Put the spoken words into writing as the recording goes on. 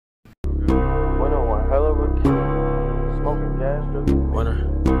Winner.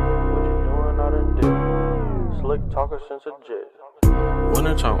 What you doing out in dip? Slick talker since a jet.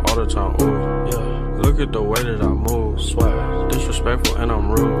 Winter time, all the time, ooh, yeah. Look at the way that I move, swag. Disrespectful and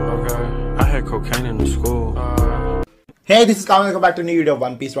I'm rude, okay. I had cocaine in the school. Hey, this is Kamal. Welcome back to a new video of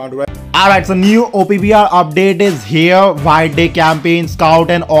One Piece Round. Alright, so new OPBR update is here. White Day campaign,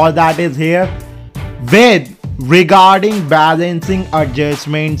 scout and all that is here. With regarding balancing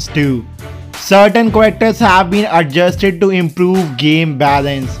adjustments too. Certain characters have been adjusted to improve game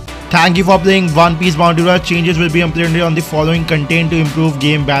balance. Thank you for playing One Piece Mountain. Changes will be implemented on the following content to improve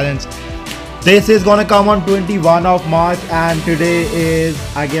game balance. This is gonna come on 21 of March and today is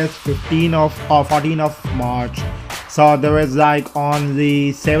I guess 15 of or 14 of March. So there is like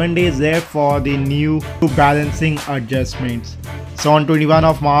only 7 days left for the new balancing adjustments. So on 21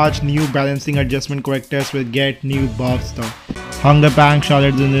 of March, new balancing adjustment characters will get new buffs though. Hunger Pang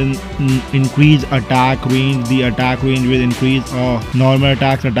Charlotte will increase attack range. The attack range will increase. Oh, normal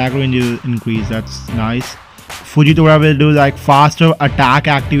attacks attack range will increase. That's nice. Fujitora will do like faster attack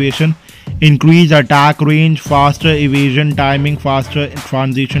activation, increase attack range, faster evasion timing, faster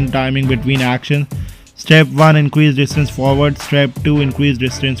transition timing between actions. Step 1 increase distance forward. Step 2 increase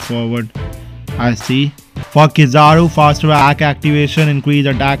distance forward. I see. For Kizaru, faster attack activation, increase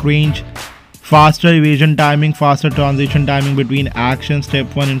attack range, faster evasion timing, faster transition timing between actions.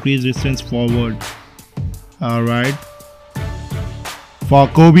 Step 1 increase distance forward. Alright. For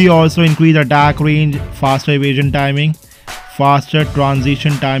Kobe also increase attack range, faster evasion timing, faster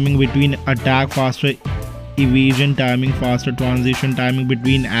transition timing between attack, faster evasion timing, faster transition timing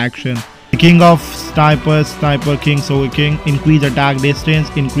between action. The King of Snipers, Sniper King, Soul King, increase attack distance,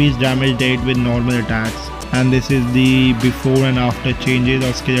 increase damage dealt with normal attacks. And this is the before and after changes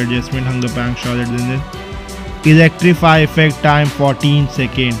of skill adjustment. Hunger Pang Charlotte Electrify effect time 14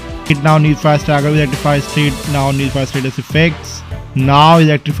 seconds. It now needs fast stagger. Electrify state now needs fast status effects. Now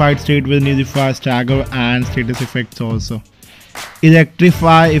electrified state will need fast stagger and status effects also.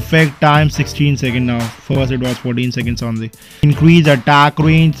 Electrify effect time 16 seconds now. First it was 14 seconds only. Increase attack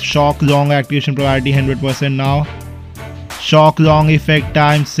range, shock long activation priority 100% now. Shock long effect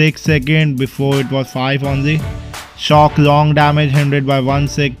time 6 seconds, before it was 5 only. Shock long damage 100 by 1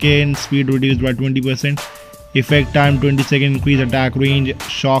 second, speed reduced by 20%. Effect time 20 seconds, increase attack range,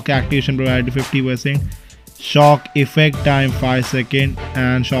 shock activation priority 50%. Shock effect time 5 seconds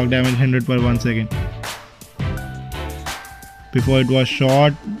and shock damage 100 per 1 second. Before it was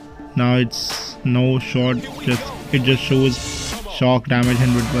short, now it's no short, it just shows shock damage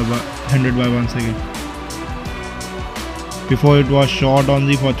 100 by 1 second. Before it was short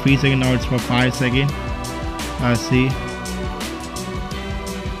only for 3 seconds, now it's for 5 seconds. I see.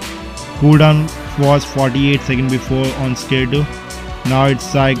 Cooldown was 48 seconds before on skill 2. Now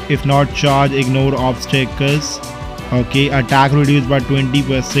it's like if not charge, ignore obstacles. Okay, attack reduced by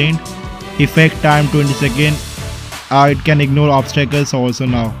 20%. Effect time 20 seconds. It can ignore obstacles also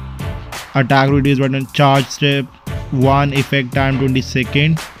now. Attack reduced by charge step 1, effect time 20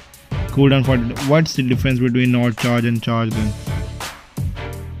 seconds. Cooldown 40. What's the difference between not charge and charge then?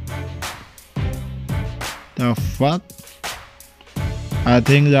 The fuck? I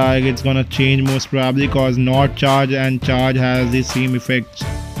think like it's gonna change most probably because not charge and charge has the same effects.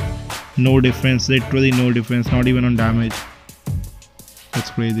 No difference, literally no difference, not even on damage. That's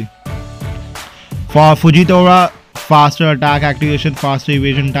crazy. For Fujitora, faster attack activation, faster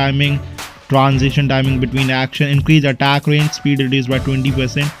evasion timing, transition timing between action, increase attack range, speed reduced by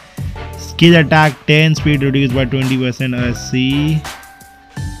 20%. Skill attack 10, speed reduced by 20%. I see.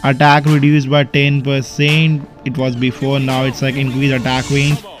 Attack reduced by 10%. It was before, now it's like increase attack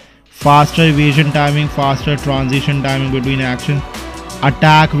range, faster evasion timing, faster transition timing between action.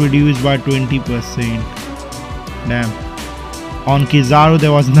 Attack reduced by 20%. Damn. On Kizaru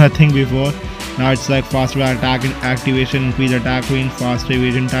there was nothing before. Now it's like faster attack activation, increase attack range, faster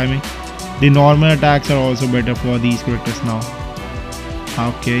evasion timing. The normal attacks are also better for these characters now.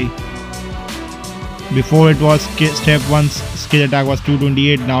 Okay. Before it was step 1 skill attack was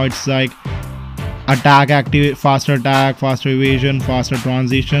 228. Now it's like attack activate, faster attack, faster evasion, faster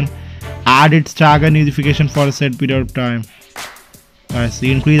transition. Added stagger notification for a set period of time. I see.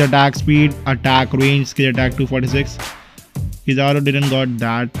 Increase attack speed, attack range, skill attack 246. Kizaru didn't got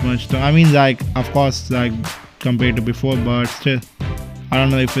that much though. I mean like of course like compared to before, but still I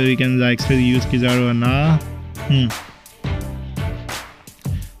don't know if we can like still use Kizaru or not.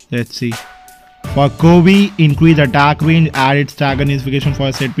 Let's see. For Kobe, increase attack range, added stagger notification for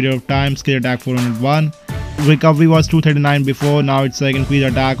a set period of time, skill attack 401. Recovery was 239 before, now it's like increase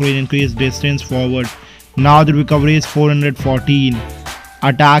attack range, increase distance forward. Now the recovery is 414.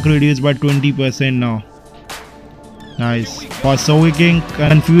 Attack reduced by 20% now. Nice. For soaking,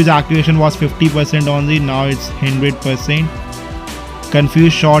 confused activation was 50% only, now it's 100%.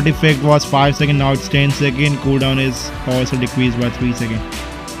 Confused short effect was 5 seconds, now it's 10 seconds. Cooldown is also decreased by 3 seconds.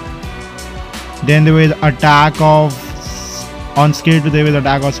 Then there was attack of on skill 2, there was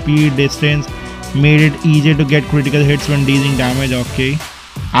attack of speed, distance, made it easier to get critical hits when dealing damage. Okay.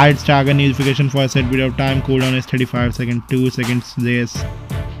 Add stagger notification for a set period of time. Cooldown is 35 seconds, 2 seconds. This.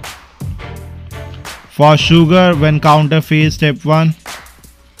 For sugar, when counter phase step 1.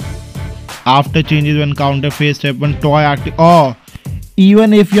 After changes when counter phase step 1, toy active. Oh,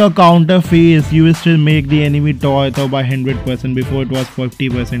 even if your counter phase, you will still make the enemy toy though by 100%. Before it was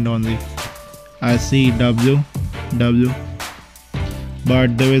 50% only. I see W.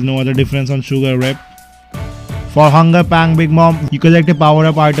 But there is no other difference on sugar rep. For Hunger Pang Big Mom, you collect a power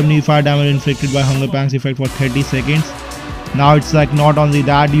up item, new fire damage inflicted by Hunger Pang's effect for 30 seconds. Now it's like not only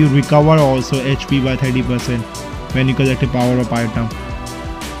that, you recover also HP by 30% when you collect a power up item.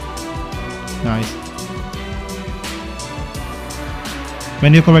 Nice.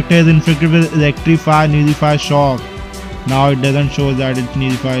 When your character is inflicted with electrify, nullify, shock. Now it doesn't show that it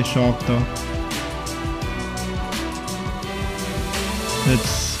nullifies shock though.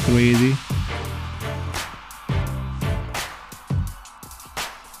 That's crazy.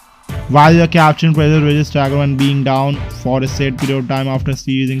 While you are capturing pressure, resist stagger when being down for a set period of time after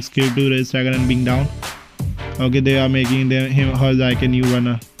using skill 2, resist stagger and being down. Okay, they are making her like a new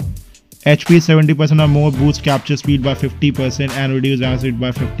runner. HP 70% or more, boost capture speed by 50% and reduce damage speed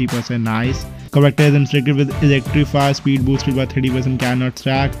by 50%. Nice. Character is inflicted with electrify, speed boosted by 30%, cannot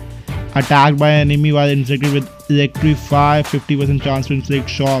stack. Attacked by an enemy while inflicted with electrify, 50% chance to inflict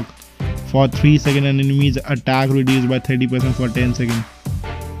shock for 3 seconds and enemy's attack reduced by 30% for 10 seconds.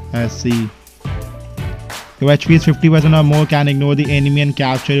 Let's see. If HP is 50% or more, can ignore the enemy and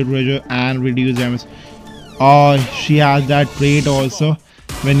capture treasure and reduce damage. Oh, she has that trait also.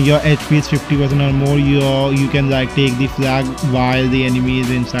 When your HP is 50% or more, you can like take the flag while the enemy is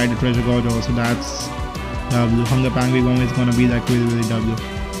inside the treasure gorge also. That's W. Hunger Pang Big Mom is gonna be like really W.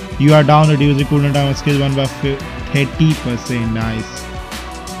 You are down, reduce the cooldown time of skill 1 by 30%. Nice.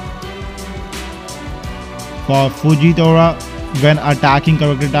 For Fujitora, when attacking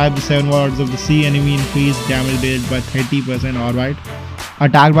character type, the 7 words of the sea, enemy increase damage dealt by 30%. Alright.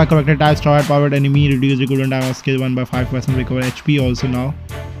 Attacked by character type, star powered enemy, reduce the cooldown time of skill 1 by 5%, recover HP also now.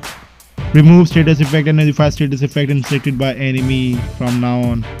 Remove status effect and nullify status effect inflicted by enemy from now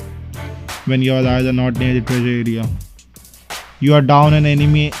on when your eyes are not near the treasure area. You are down an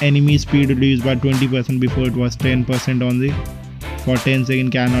enemy speed reduced by 20%, before it was 10% only. For 10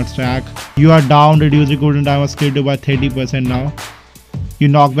 seconds cannot stack. You are down, reduce the cooldown time of skill 2 by 30% now. You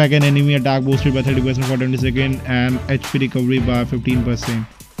knock back an enemy attack boosted by 30% for 20 seconds and HP recovery by 15%.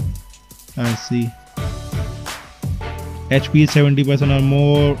 I see. HP 70% or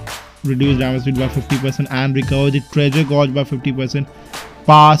more, reduce damage speed by 50% and recover the treasure gorge by 50%.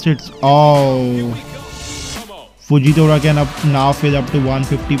 Past its Fujitora can now fill up to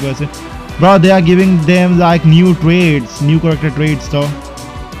 150%. Bro, they are giving them like new traits, new character traits though.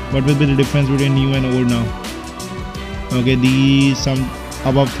 What will be the difference between new and old now? Okay, these some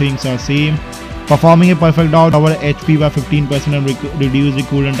above things are same. Performing a perfect dodge, cover HP by 15% and reduce the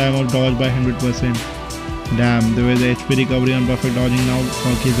cooldown time of dodge by 100%. Damn, there is a HP recovery on perfect dodging now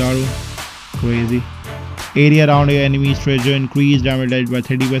for Kizaru. Crazy. Area around your enemy's treasure, increase damage dealt by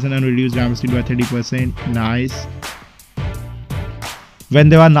 30% and reduce damage speed by 30%. Nice. When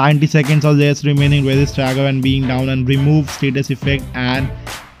there are 90 seconds or less remaining, resist stagger and being down and remove status effect and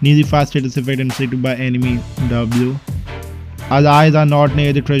nullify status effect inflicted by enemy. W. Allies are not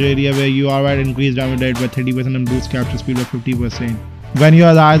near the treasure area where you are at, increase damage dealt by 30% and boost capture speed by 50%. When your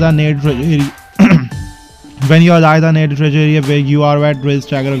allies are near the treasure area when your allies are near the treasure area where you are at, resist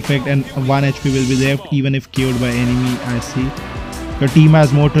stagger effect and 1 HP will be left even if killed by enemy. I see. Your team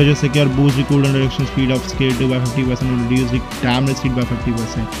has more treasure secure, boost the cooldown reduction speed of skill 2 by 50% and reduce the damage speed by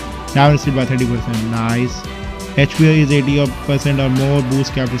 50%. Damage speed by 30%. Nice. HP is 80% or more,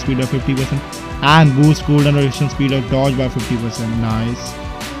 boost capture speed by 50% and boost cooldown reduction speed of dodge by 50%. Nice.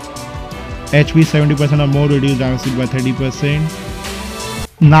 HP 70% or more, reduce damage speed by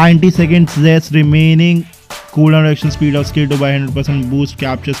 30%. 90 seconds less remaining, cooldown reduction speed of skill 2 by 100%, boost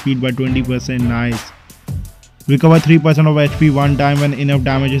capture speed by 20%. Nice. Recover 3% of HP one time when enough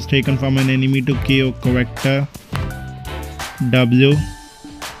damage is taken from an enemy to KO character. W.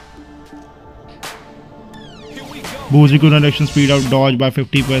 Boost the cooldown reduction speed of dodge by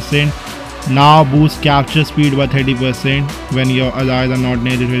 50%. Now boost capture speed by 30% when your allies are not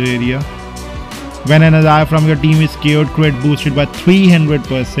near the treasure area. When an ally from your team is KO'd, crit boosted by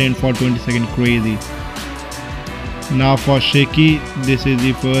 300% for 20 seconds. Crazy. Now for Shiki, this is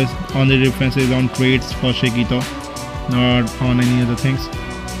the first. Only difference is on traits for Shiki though, not on any other things.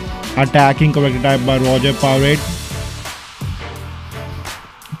 Attacking character type by Roger Powerade.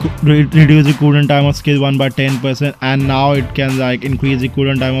 Reduce the cooldown time of skill 1 by 10%, and now it can like increase the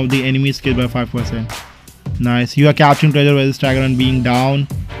cooldown time of the enemy skill by 5%. Nice. You are capturing treasure while stagger and being down.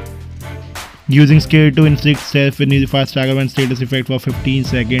 Using skill 2 inflict self with Nullifier stagger and status effect for 15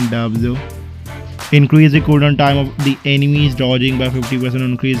 second W. Increase the cooldown time of the enemies dodging by 50%.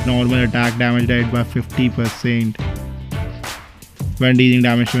 Increase normal attack damage rate by 50% when dealing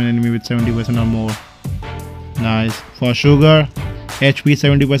damage to an enemy with 70% or more. Nice. For Sugar, HP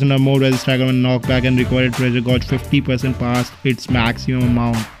 70% or more while stagger and knockback and required treasure got 50% past its maximum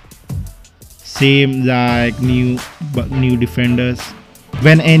amount. Same like new defenders.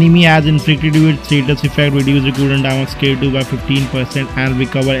 When enemy has inflicted you with status effect, reduce the cooldown time of skill 2 by 15% and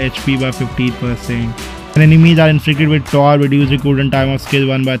recover HP by 15%. When enemies are inflicted with Tor, reduce the cooldown time of skill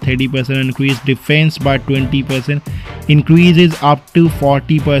 1 by 30%, increase defense by 20%, increases up to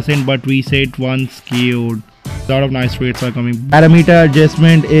 40% but reset once killed. A lot of nice traits are coming. Parameter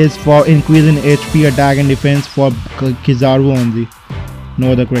adjustment is for increase in HP, attack and defense for Kizaru only,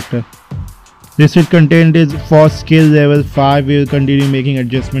 no other character. Listed content is for skill level 5. We will continue making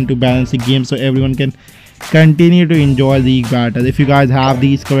adjustment to balance the game so everyone can continue to enjoy league battles. If you guys have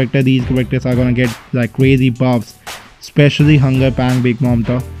these characters are gonna get like crazy buffs, especially Hunger Pang Big Mom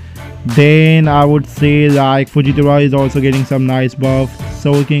though. Then I would say like Fujitora is also getting some nice buff.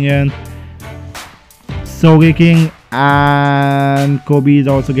 Sogeking and Kobe is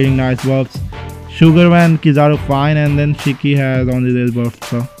also getting nice buffs. Sugar and Kizaru fine, and then Shiki has only little buffs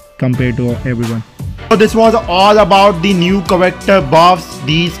so compared to everyone. So this was all about the new character buffs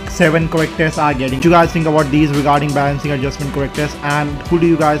these 7 characters are getting. What do you guys think about these regarding balancing adjustment characters, and who do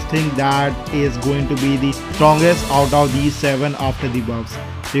you guys think that is going to be the strongest out of these 7 after the buffs?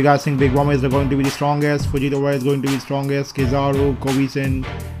 Do you guys think Big Mom is going to be the strongest, Fujitora is going to be the strongest, Kizaru,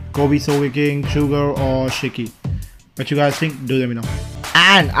 Kobe, Sogeking, Sugar or Shiki? What you guys think? Do let me know.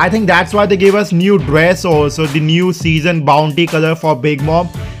 And I think that's why they gave us new dress also, the new season bounty color for Big Mom.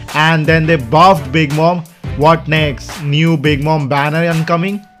 And then they buffed Big Mom. What next? New BigMom Banner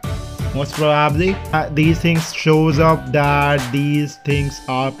incoming? Most probably. These things shows up that these things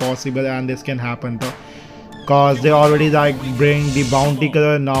are possible and this can happen though. Cause they already like bring the bounty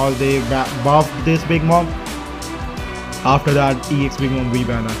color, now they buffed this Big Mom. After that, EX BigMom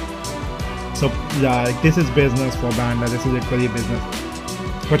Rebanner. So like this is business for Banner. This is literally business.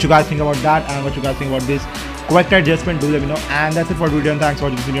 What you guys think about that, and what you guys think about this correct adjustment, do let me know. And that's it for the video, and thanks for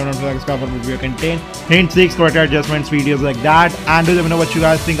watching this video. Don't forget to subscribe for more video content, hint 6 correct adjustments videos like that. And do let me know what you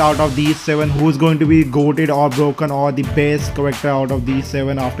guys think out of these 7, who's going to be goated or broken or the best character out of these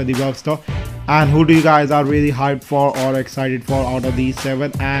 7 after the buff stuff, and who do you guys are really hyped for or excited for out of these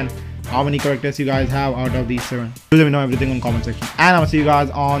 7, and how many characters you guys have out of these 7. Do let me know everything in the comment section, and I'm gonna see you guys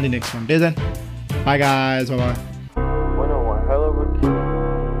on the next one. Till then, bye guys, bye bye.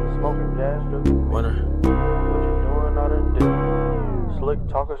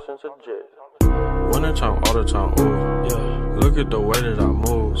 Talker since a jet. Winter time, all the time, ooh, yeah. Look at the way that I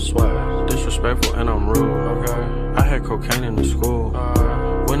move, swag, disrespectful and I'm rude, okay. I had cocaine in the school,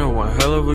 winter one hell of a